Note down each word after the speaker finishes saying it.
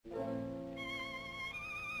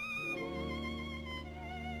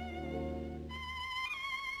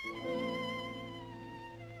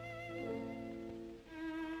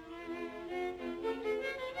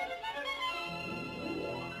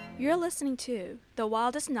You're listening to The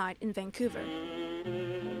Wildest Night in Vancouver,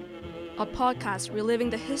 a podcast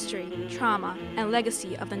reliving the history, trauma, and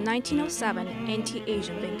legacy of the 1907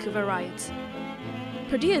 Anti-Asian Vancouver riots.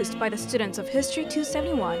 Produced by the students of History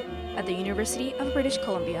 271 at the University of British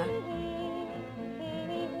Columbia.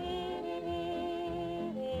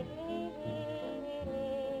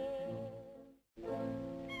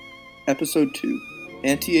 Episode 2,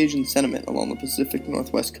 Anti-Asian Sentiment along the Pacific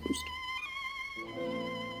Northwest Coast.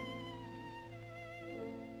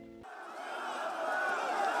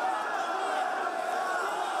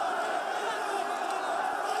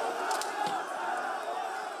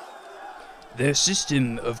 Their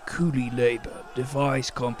system of coolie labor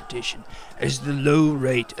defies competition, as the low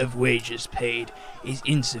rate of wages paid is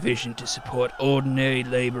insufficient to support ordinary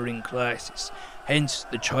laboring classes. Hence,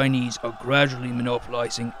 the Chinese are gradually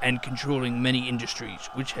monopolizing and controlling many industries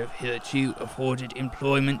which have hitherto afforded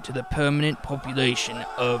employment to the permanent population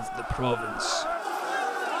of the province.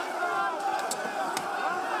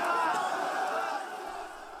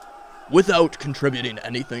 Without contributing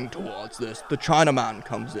anything towards this, the Chinaman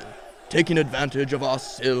comes in, taking advantage of our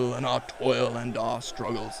skill and our toil and our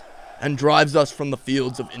struggles, and drives us from the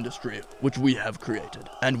fields of industry which we have created,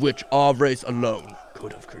 and which our race alone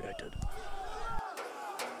could have created.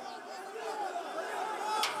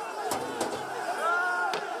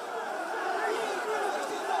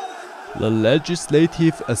 The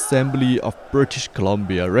Legislative Assembly of British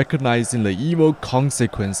Columbia, recognizing the evil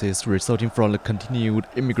consequences resulting from the continued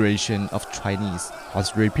immigration of Chinese,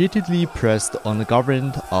 has repeatedly pressed on the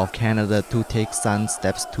government of Canada to take some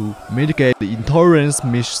steps to mitigate the intolerance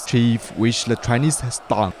mischief which the Chinese has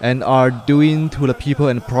done and are doing to the people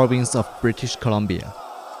and province of British Columbia.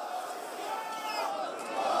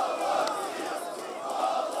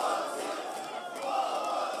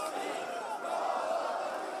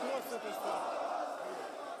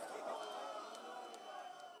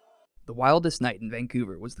 The Wildest Night in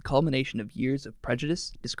Vancouver was the culmination of years of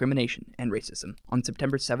prejudice, discrimination, and racism. On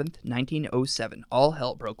September 7th, 1907, all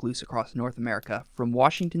hell broke loose across North America, from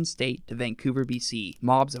Washington State to Vancouver, BC.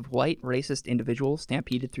 Mobs of white, racist individuals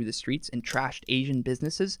stampeded through the streets and trashed Asian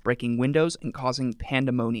businesses, breaking windows and causing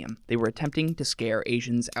pandemonium. They were attempting to scare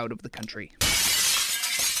Asians out of the country.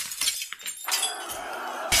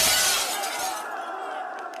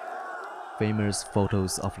 Famous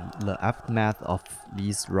photos of the aftermath of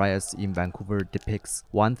these riots in Vancouver depicts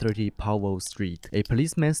 130 Powell Street. A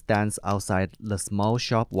policeman stands outside the small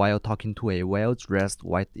shop while talking to a well-dressed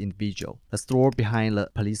white individual. The store behind the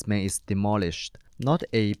policeman is demolished. Not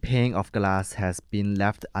a pane of glass has been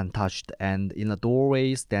left untouched, and in the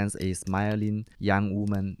doorway stands a smiling young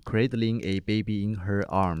woman cradling a baby in her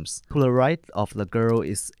arms. To the right of the girl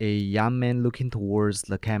is a young man looking towards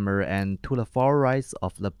the camera, and to the far right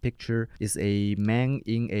of the picture is a man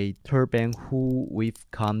in a turban who we've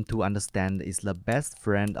come to understand is the best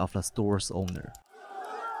friend of the store's owner.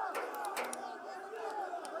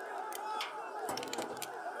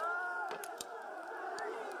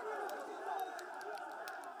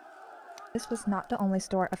 This was not the only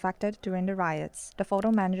store affected during the riots. The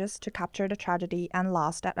photo manages to capture the tragedy and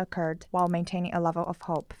loss that occurred while maintaining a level of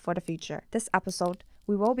hope for the future. This episode,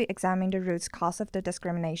 we will be examining the root cause of the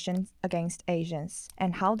discrimination against Asians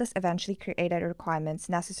and how this eventually created the requirements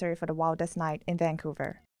necessary for the Wildest Night in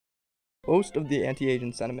Vancouver. Most of the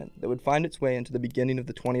anti-Asian sentiment that would find its way into the beginning of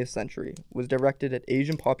the 20th century was directed at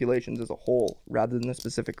Asian populations as a whole, rather than a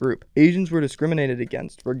specific group. Asians were discriminated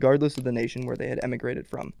against, regardless of the nation where they had emigrated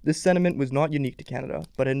from. This sentiment was not unique to Canada,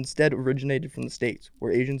 but had instead originated from the States,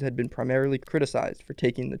 where Asians had been primarily criticized for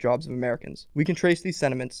taking the jobs of Americans. We can trace these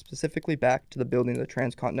sentiments specifically back to the building of the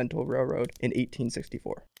Transcontinental Railroad in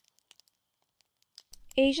 1864.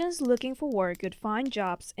 Asians looking for work could find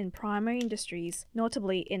jobs in primary industries,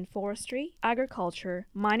 notably in forestry, agriculture,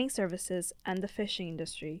 mining services, and the fishing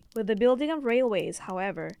industry. With the building of railways,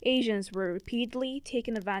 however, Asians were repeatedly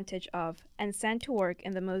taken advantage of and sent to work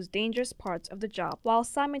in the most dangerous parts of the job, while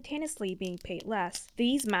simultaneously being paid less.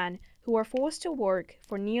 These men, who were forced to work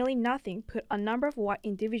for nearly nothing, put a number of white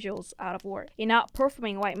individuals out of work. In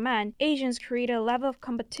outperforming white men, Asians created a level of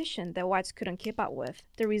competition that whites couldn't keep up with.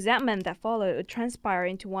 The resentment that followed would transpire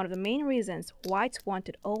into one of the main reasons whites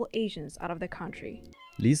wanted all Asians out of the country.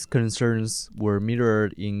 These concerns were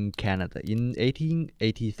mirrored in Canada. In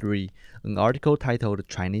 1883, an article titled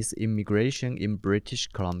Chinese Immigration in British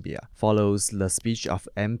Columbia follows the speech of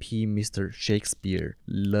MP Mr. Shakespeare.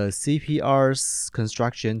 The CPR's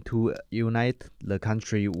construction to unite the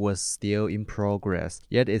country was still in progress,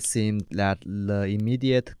 yet it seemed that the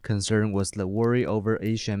immediate concern was the worry over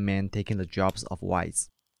Asian men taking the jobs of whites.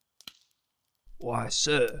 Why,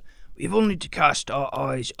 sir, We have only to cast our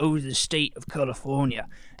eyes over the state of California,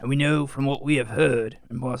 and we know from what we have heard,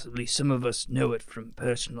 and possibly some of us know it from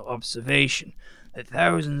personal observation, that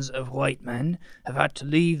thousands of white men have had to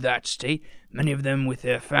leave that state, many of them with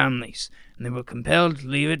their families, and they were compelled to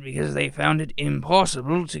leave it because they found it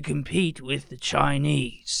impossible to compete with the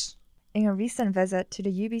Chinese. In a recent visit to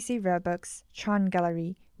the UBC Rare Books Chan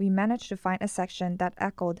Gallery, we managed to find a section that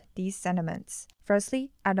echoed these sentiments. Firstly,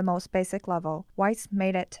 at the most basic level, whites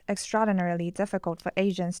made it extraordinarily difficult for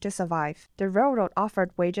Asians to survive. The railroad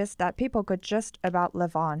offered wages that people could just about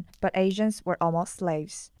live on, but Asians were almost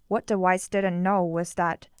slaves. What the whites didn't know was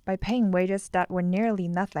that, by paying wages that were nearly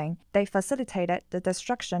nothing, they facilitated the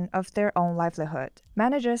destruction of their own livelihood.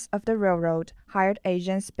 Managers of the railroad hired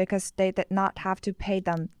Asians because they did not have to pay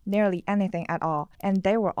them nearly anything at all, and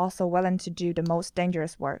they were also willing to do the most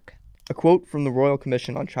dangerous work. A quote from the Royal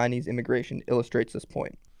Commission on Chinese Immigration illustrates this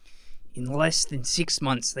point. In less than 6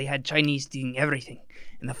 months, they had Chinese doing everything,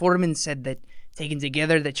 and the foreman said that, taken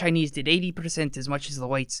together, the Chinese did 80% as much as the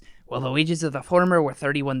whites, while the wages of the former were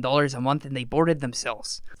 $31 a month and they boarded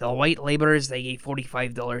themselves. The white laborers, they gave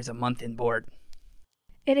 $45 a month in board.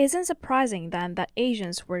 It isn't surprising then that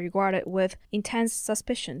Asians were regarded with intense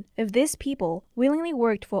suspicion. If these people willingly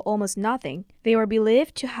worked for almost nothing, they were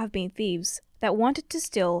believed to have been thieves that wanted to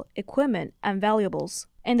steal equipment and valuables.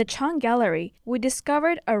 In the Chan Gallery, we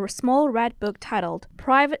discovered a small red book titled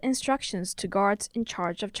Private Instructions to Guards in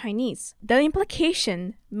Charge of Chinese. The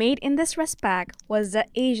implication made in this respect was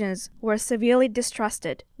that Asians were severely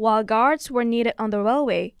distrusted. While guards were needed on the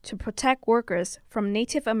railway to protect workers from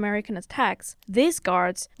Native American attacks, these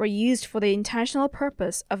guards were used for the intentional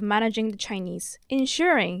purpose of managing the Chinese,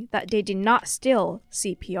 ensuring that they did not steal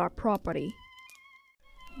CPR property.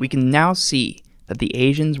 We can now see that the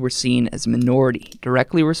Asians were seen as a minority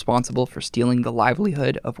directly responsible for stealing the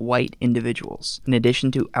livelihood of white individuals. In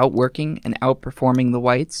addition to outworking and outperforming the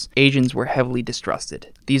whites, Asians were heavily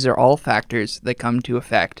distrusted. These are all factors that come to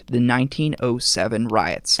affect the 1907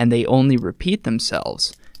 riots, and they only repeat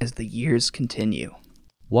themselves as the years continue.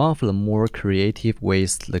 One of the more creative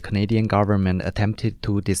ways the Canadian government attempted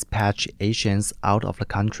to dispatch Asians out of the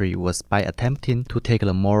country was by attempting to take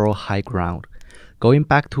the moral high ground. Going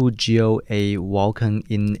back to G.O.A. Walken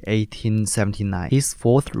in 1879, his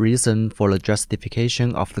fourth reason for the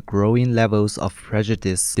justification of the growing levels of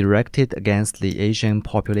prejudice directed against the Asian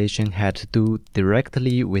population had to do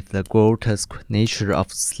directly with the grotesque nature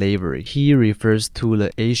of slavery. He refers to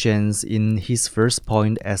the Asians in his first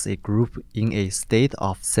point as a group in a state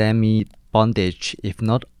of semi-bondage, if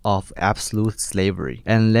not of absolute slavery,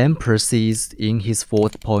 and then proceeds in his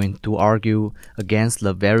fourth point to argue against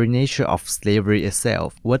the very nature of slavery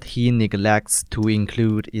itself. What he neglects to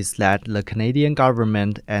include is that the Canadian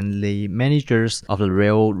government and the managers of the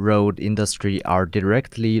railroad industry are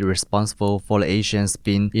directly responsible for the Asians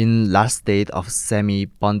being in that state of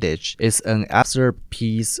semi-bondage. It's an absurd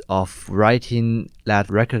piece of writing that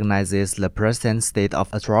recognizes the present state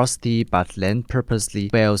of atrocity but then purposely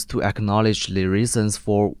fails to acknowledge the reasons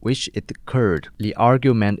for which it occurred. The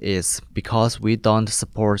argument is, because we don't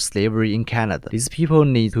support slavery in Canada, these people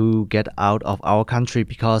need to get out of our country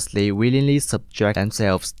because they willingly subject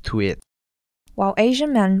themselves to it. While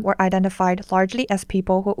Asian men were identified largely as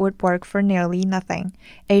people who would work for nearly nothing,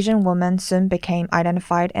 Asian women soon became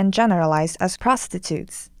identified and generalized as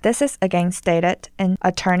prostitutes. This is again stated in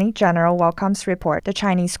Attorney General Welcome's report, The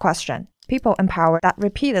Chinese Question. People in power that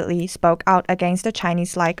repeatedly spoke out against the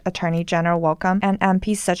Chinese, like Attorney General Welcome, and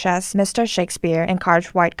MPs such as Mr. Shakespeare,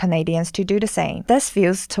 encouraged white Canadians to do the same. This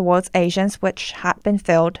views towards Asians, which had been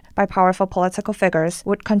filled by powerful political figures,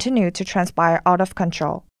 would continue to transpire out of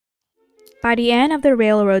control. By the end of the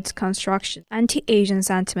railroad's construction, anti-Asian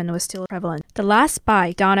sentiment was still prevalent. The last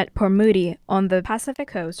spike down at Port Moody on the Pacific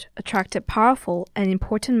coast attracted powerful and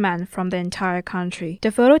important men from the entire country.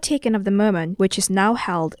 The photo taken of the moment, which is now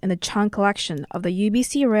held in the Chan collection of the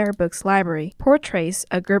UBC Rare Books Library, portrays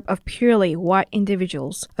a group of purely white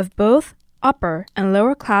individuals of both upper and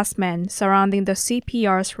lower class men surrounding the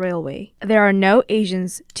CPR's railway. There are no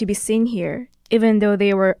Asians to be seen here, even though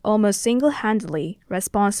they were almost single-handedly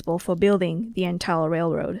responsible for building the entire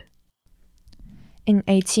railroad. In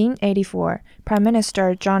 1884, Prime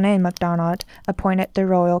Minister John A. Macdonald appointed the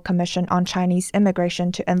Royal Commission on Chinese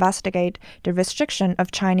Immigration to investigate the restriction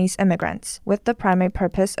of Chinese immigrants, with the primary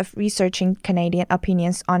purpose of researching Canadian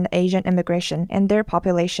opinions on Asian immigration and their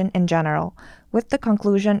population in general. With the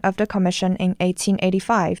conclusion of the commission in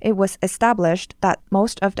 1885, it was established that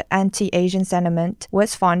most of the anti-Asian sentiment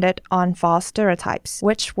was founded on false stereotypes,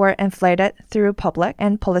 which were inflated through public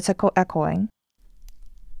and political echoing.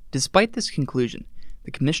 Despite this conclusion,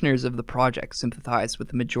 The commissioners of the project sympathized with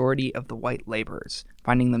the majority of the white laborers,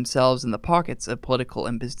 finding themselves in the pockets of political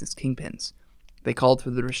and business kingpins. They called for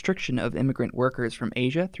the restriction of immigrant workers from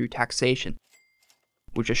Asia through taxation,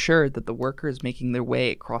 which assured that the workers making their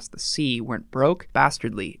way across the sea weren't broke,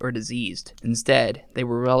 bastardly, or diseased. Instead, they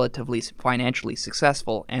were relatively financially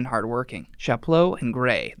successful and hardworking. Chapleau and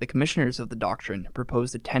Gray, the commissioners of the doctrine,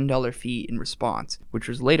 proposed a $10 fee in response, which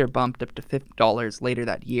was later bumped up to $50 later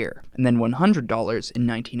that year, and then $100 in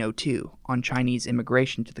 1902 on Chinese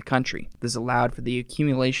immigration to the country. This allowed for the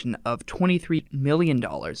accumulation of $23 million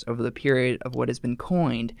over the period of what has been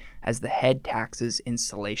coined as the head taxes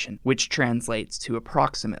installation, which translates to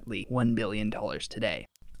approximately $1 billion today.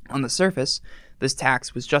 On the surface, this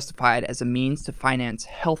tax was justified as a means to finance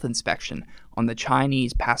health inspection on the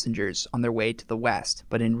Chinese passengers on their way to the West,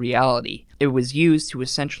 but in reality, it was used to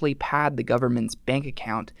essentially pad the government's bank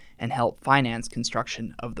account and help finance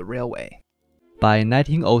construction of the railway. By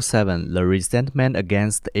 1907, the resentment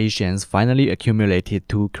against Asians finally accumulated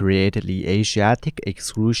to create the Asiatic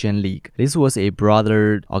Exclusion League. This was a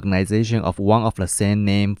brother organization of one of the same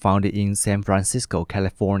name founded in San Francisco,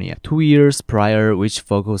 California, 2 years prior, which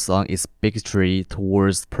focused on its bigotry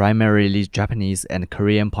towards primarily Japanese and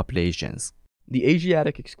Korean populations. The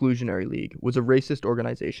Asiatic Exclusionary League was a racist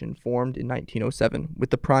organization formed in 1907 with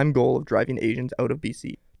the prime goal of driving Asians out of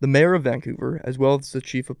BC. The mayor of Vancouver, as well as the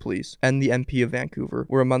chief of police and the MP of Vancouver,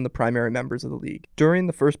 were among the primary members of the league. During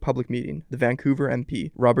the first public meeting, the Vancouver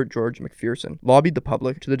MP, Robert George McPherson, lobbied the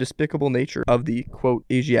public to the despicable nature of the, quote,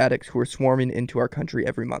 Asiatics who are swarming into our country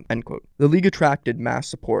every month, end quote. The league attracted mass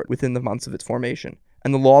support within the months of its formation,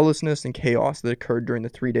 and the lawlessness and chaos that occurred during the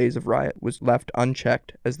 3 days of riot was left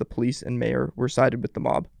unchecked as the police and mayor were sided with the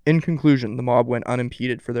mob. In conclusion, the mob went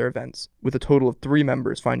unimpeded for their events, with a total of 3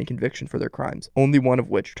 members finding conviction for their crimes, only one of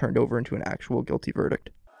which turned over into an actual guilty verdict.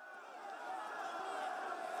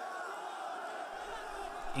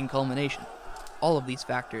 In culmination, all of these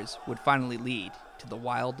factors would finally lead to the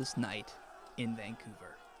wildest night in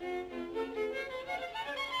Vancouver.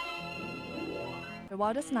 The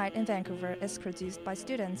Wildest Night in Vancouver is produced by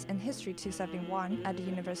students in History 271 at the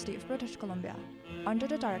University of British Columbia, under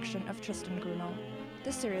the direction of Tristan Grunow.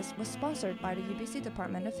 This series was sponsored by the UBC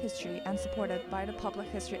Department of History and supported by the Public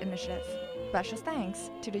History Initiative. Special thanks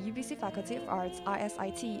to the UBC Faculty of Arts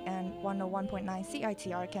ISIT and 101.9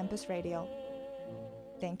 CITR Campus Radio.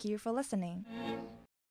 Thank you for listening.